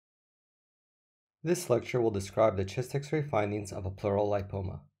This lecture will describe the chest X-ray findings of a pleural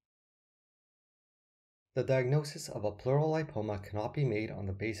lipoma. The diagnosis of a pleural lipoma cannot be made on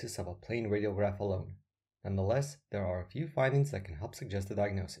the basis of a plain radiograph alone. Nonetheless, there are a few findings that can help suggest the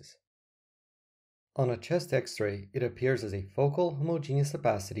diagnosis. On a chest X-ray, it appears as a focal homogeneous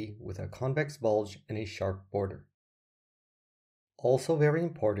opacity with a convex bulge and a sharp border. Also very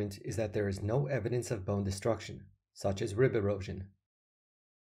important is that there is no evidence of bone destruction, such as rib erosion.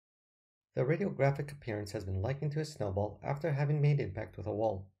 The radiographic appearance has been likened to a snowball after having made impact with a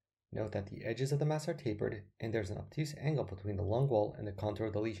wall. Note that the edges of the mass are tapered and there's an obtuse angle between the lung wall and the contour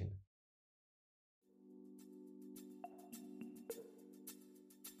of the lesion.